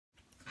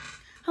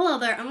Hello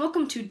there, and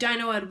welcome to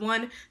Dino Ed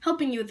 1,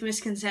 helping you with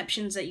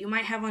misconceptions that you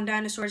might have on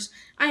dinosaurs.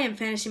 I am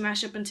Fantasy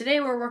Mashup, and today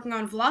we're working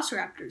on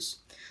Velociraptors.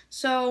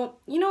 So,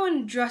 you know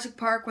in Jurassic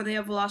Park where they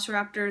have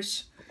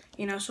Velociraptors,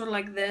 you know, sort of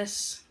like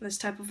this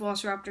type of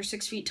Velociraptor,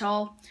 6 feet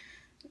tall,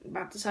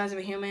 about the size of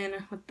a human,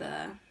 with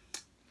the,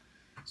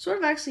 sort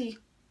of actually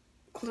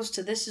close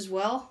to this as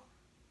well,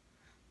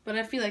 but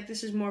I feel like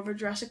this is more of a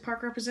Jurassic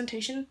Park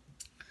representation.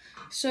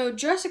 So,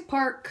 Jurassic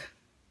Park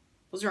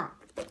was wrong.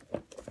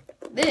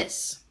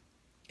 This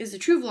is the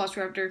true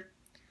Velociraptor,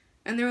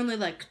 and they're only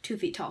like 2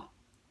 feet tall.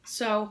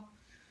 So,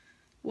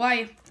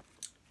 why?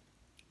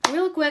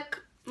 Real quick,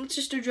 let's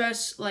just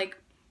address like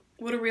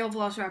what a real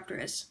Velociraptor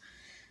is.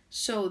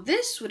 So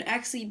this would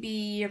actually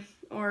be,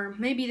 or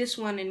maybe this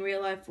one in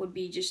real life would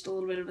be just a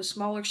little bit of a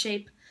smaller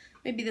shape.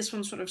 Maybe this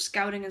one's sort of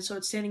scouting and so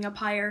it's standing up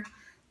higher,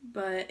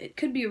 but it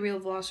could be a real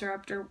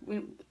Velociraptor.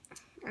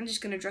 I'm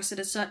just going to dress it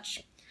as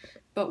such.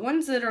 But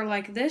ones that are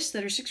like this,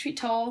 that are 6 feet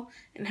tall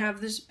and have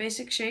this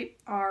basic shape,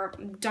 are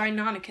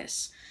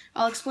Deinonychus.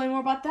 I'll explain more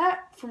about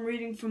that from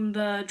reading from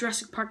the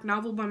Jurassic Park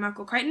novel by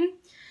Michael Crichton.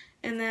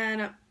 And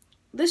then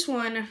this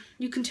one,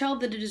 you can tell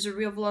that it is a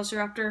real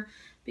Velociraptor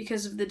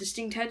because of the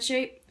distinct head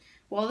shape.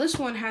 While this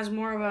one has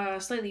more of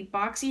a slightly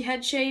boxy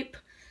head shape,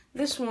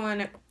 this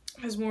one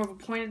has more of a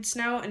pointed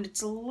snout and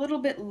it's a little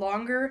bit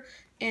longer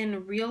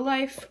in real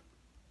life.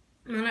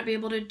 I might not be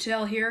able to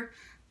tell here,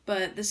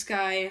 but this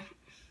guy,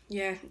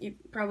 yeah, you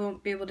probably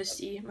won't be able to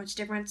see much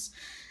difference.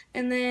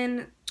 And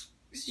then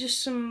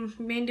just some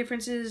main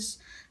differences.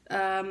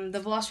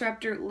 The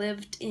Velociraptor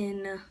lived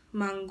in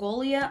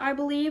Mongolia, I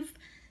believe,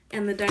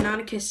 and the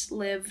Deinonychus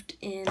lived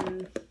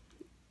in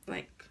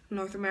like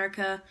North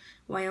America,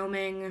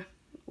 Wyoming,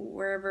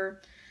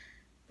 wherever,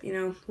 you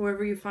know,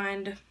 wherever you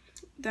find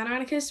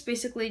Deinonychus,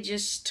 basically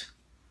just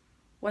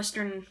the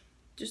Western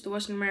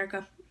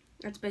America.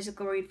 That's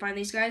basically where you'd find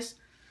these guys.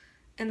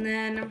 And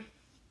then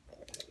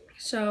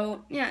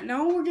so, yeah,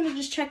 now we're going to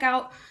just check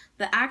out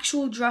the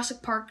actual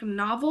Jurassic Park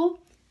novel,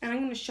 and I'm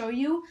going to show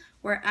you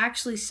where it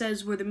actually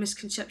says where the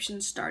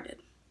misconceptions started.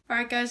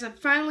 Alright guys, I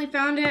finally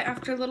found it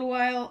after a little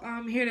while.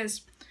 Here it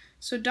is.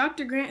 So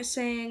Dr. Grant is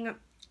saying,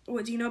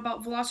 what do you know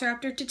about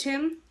Velociraptor to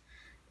Tim?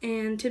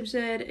 And Tim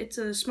said, it's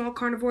a small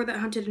carnivore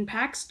that hunted in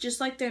packs,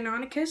 just like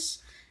Deinonychus.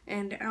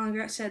 And Alan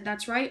Grant said,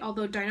 that's right,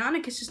 although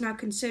Deinonychus is now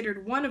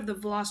considered one of the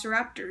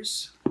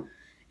Velociraptors.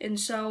 And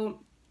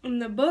so, in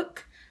the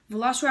book,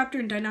 Velociraptor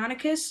and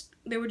Deinonychus,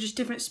 they were just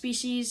different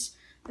species.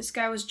 This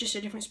guy was just a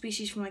different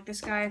species from like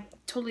this guy.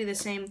 Totally the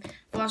same.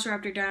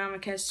 Velociraptor,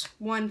 Deinonychus,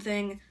 one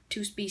thing,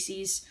 2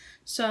 species.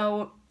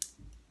 So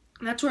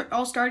that's where it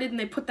all started, and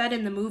they put that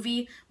in the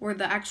movie where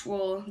the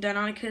actual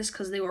Deinonychus,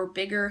 because they were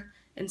bigger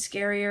and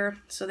scarier,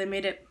 so they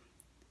made it,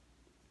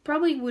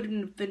 probably wouldn't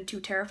have been too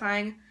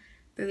terrifying.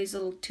 They're these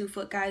little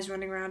 2-foot guys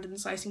running around and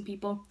slicing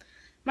people.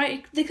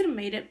 They could have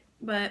made it,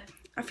 but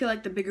I feel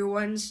like the bigger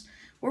ones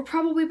were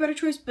probably a better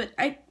choice, but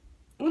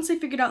once they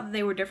figured out that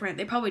they were different,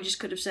 they probably just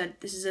could have said,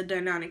 this is a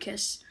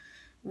Deinonychus.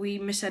 We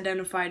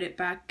misidentified it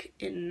back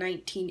in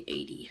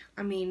 1980.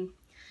 I mean,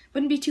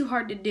 wouldn't be too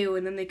hard to do,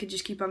 and then they could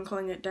just keep on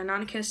calling it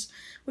Deinonychus,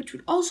 which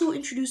would also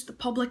introduce the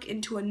public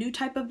into a new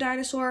type of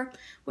dinosaur,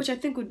 which I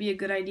think would be a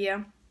good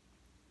idea.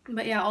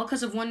 But yeah, all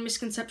because of one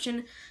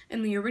misconception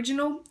in the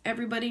original.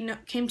 Everybody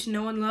came to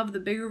know and love the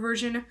bigger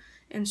version,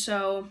 and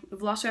so the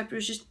Velociraptor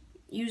was just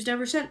used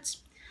ever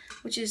since,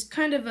 which is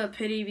kind of a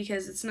pity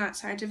because it's not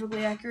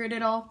scientifically accurate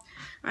at all.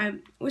 I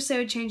wish they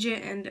would change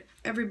it, and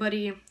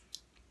everybody,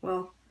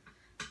 well,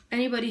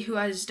 anybody who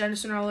has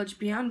dinosaur knowledge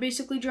beyond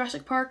basically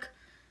Jurassic Park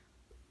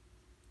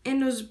and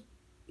knows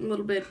a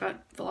little bit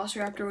about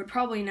Velociraptor would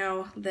probably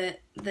know that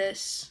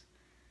this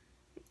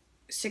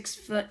 6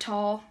 foot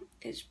tall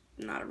is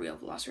not a real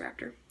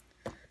Velociraptor.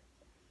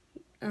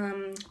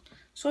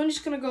 So I'm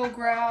just going to go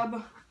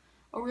grab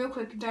a real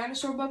quick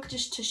dinosaur book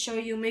just to show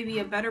you maybe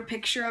a better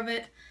picture of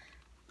it.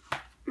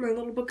 My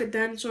little book of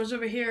dinosaurs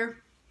over here.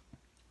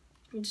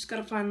 You just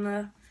gotta find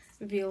the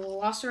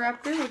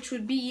Velociraptor, which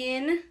would be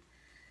in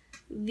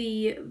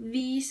the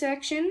V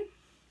section.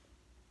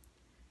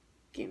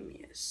 Give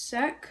me a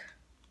sec.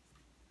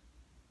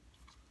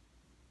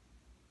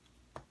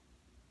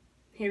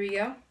 Here we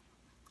go.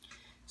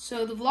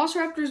 So the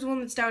Velociraptor is the one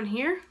that's down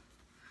here.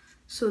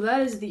 So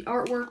that is the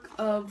artwork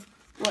of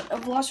what a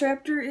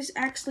Velociraptor is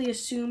actually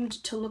assumed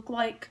to look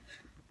like.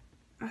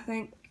 I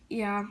think,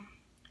 yeah.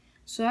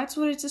 So that's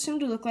what it's assumed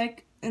to look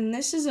like, and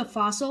this is a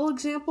fossil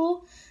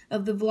example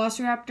of the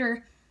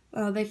Velociraptor.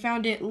 They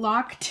found it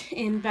locked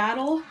in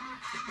battle.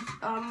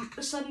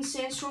 A sudden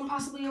sandstorm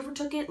possibly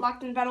overtook it,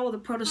 locked in battle with a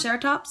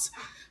Protoceratops.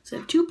 So they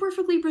have 2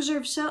 perfectly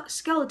preserved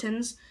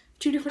skeletons,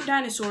 2 different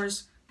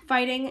dinosaurs,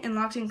 fighting and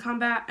locked in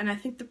combat, and I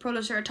think the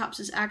Protoceratops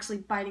is actually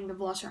biting the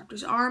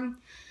Velociraptor's arm.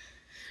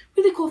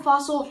 Really cool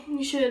fossil,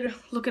 you should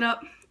look it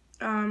up.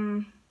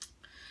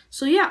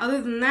 So yeah,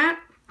 other than that,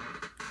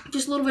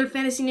 just a little bit of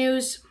fantasy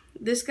news.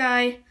 This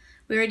guy,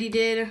 we already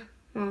did,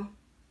 well,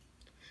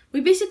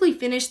 we basically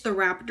finished the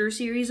Raptor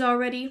series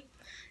already,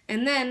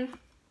 and then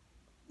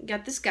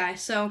got this guy.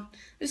 So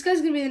this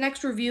guy's going to be the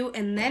next review,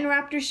 and then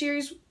Raptor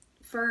series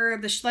for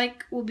the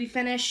Schleich will be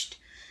finished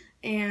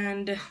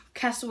and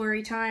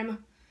cassowary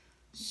time.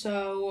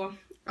 So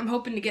I'm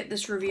hoping to get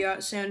this review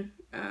out soon.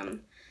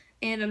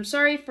 And I'm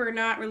sorry for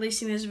not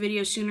releasing this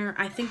video sooner.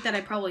 I think that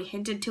I probably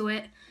hinted to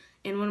it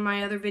in one of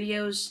my other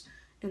videos.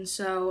 And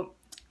so,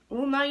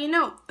 well, now you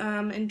know.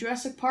 In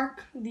Jurassic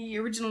Park, the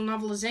original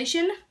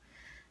novelization,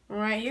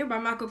 right here by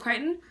Michael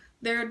Crichton,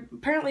 there had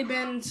apparently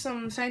been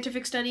some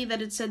scientific study that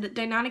had said that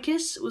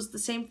Deinonychus was the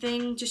same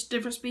thing, just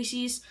different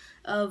species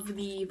of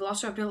the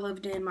Velociraptor that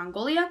lived in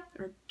Mongolia,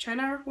 or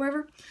China, or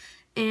wherever.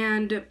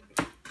 And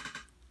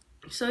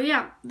so,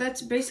 yeah,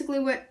 that's basically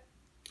what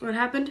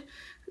happened.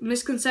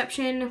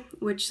 Misconception,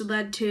 which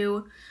led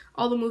to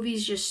all the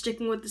movies just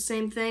sticking with the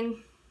same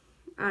thing.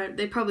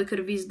 They probably could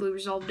have easily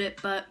resolved it,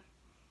 but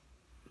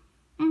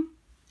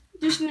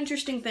just an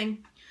interesting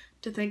thing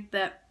to think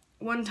that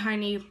one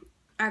tiny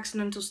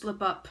accidental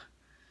slip up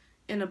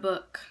in a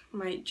book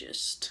might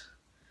just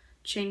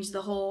change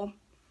the whole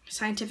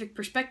scientific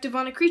perspective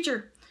on a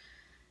creature.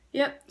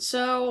 Yep,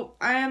 so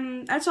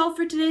that's all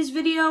for today's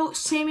video.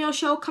 Samuel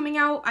show coming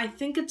out. I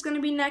think it's going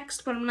to be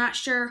next, but I'm not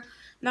sure. I'm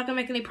not going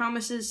to make any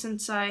promises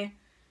since I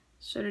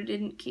sort of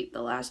didn't keep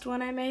the last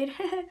one I made.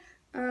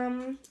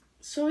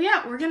 So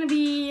yeah, we're going to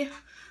be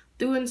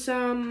doing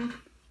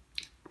some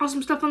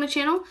awesome stuff on the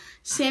channel.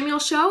 Samuel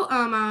show,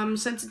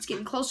 since it's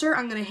getting closer,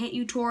 I'm going to hint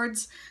you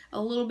towards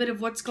a little bit of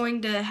what's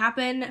going to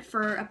happen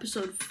for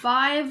episode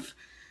 5.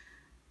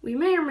 We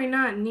may or may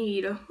not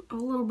need a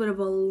little bit of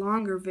a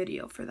longer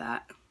video for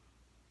that,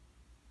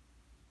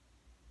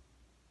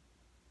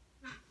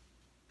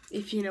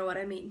 if you know what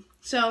I mean.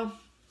 So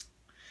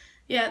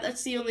yeah,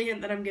 that's the only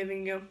hint that I'm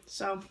giving you.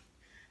 So,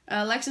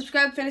 like,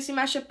 subscribe, Fantasy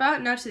Mashup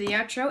out. Now to the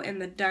outro, and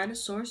the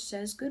dinosaur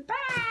says goodbye.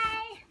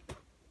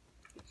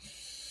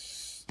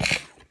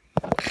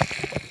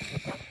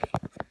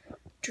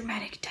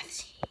 Dramatic death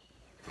scene.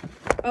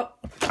 Oh,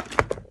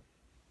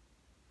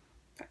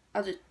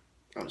 I'll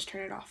just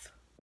turn it off.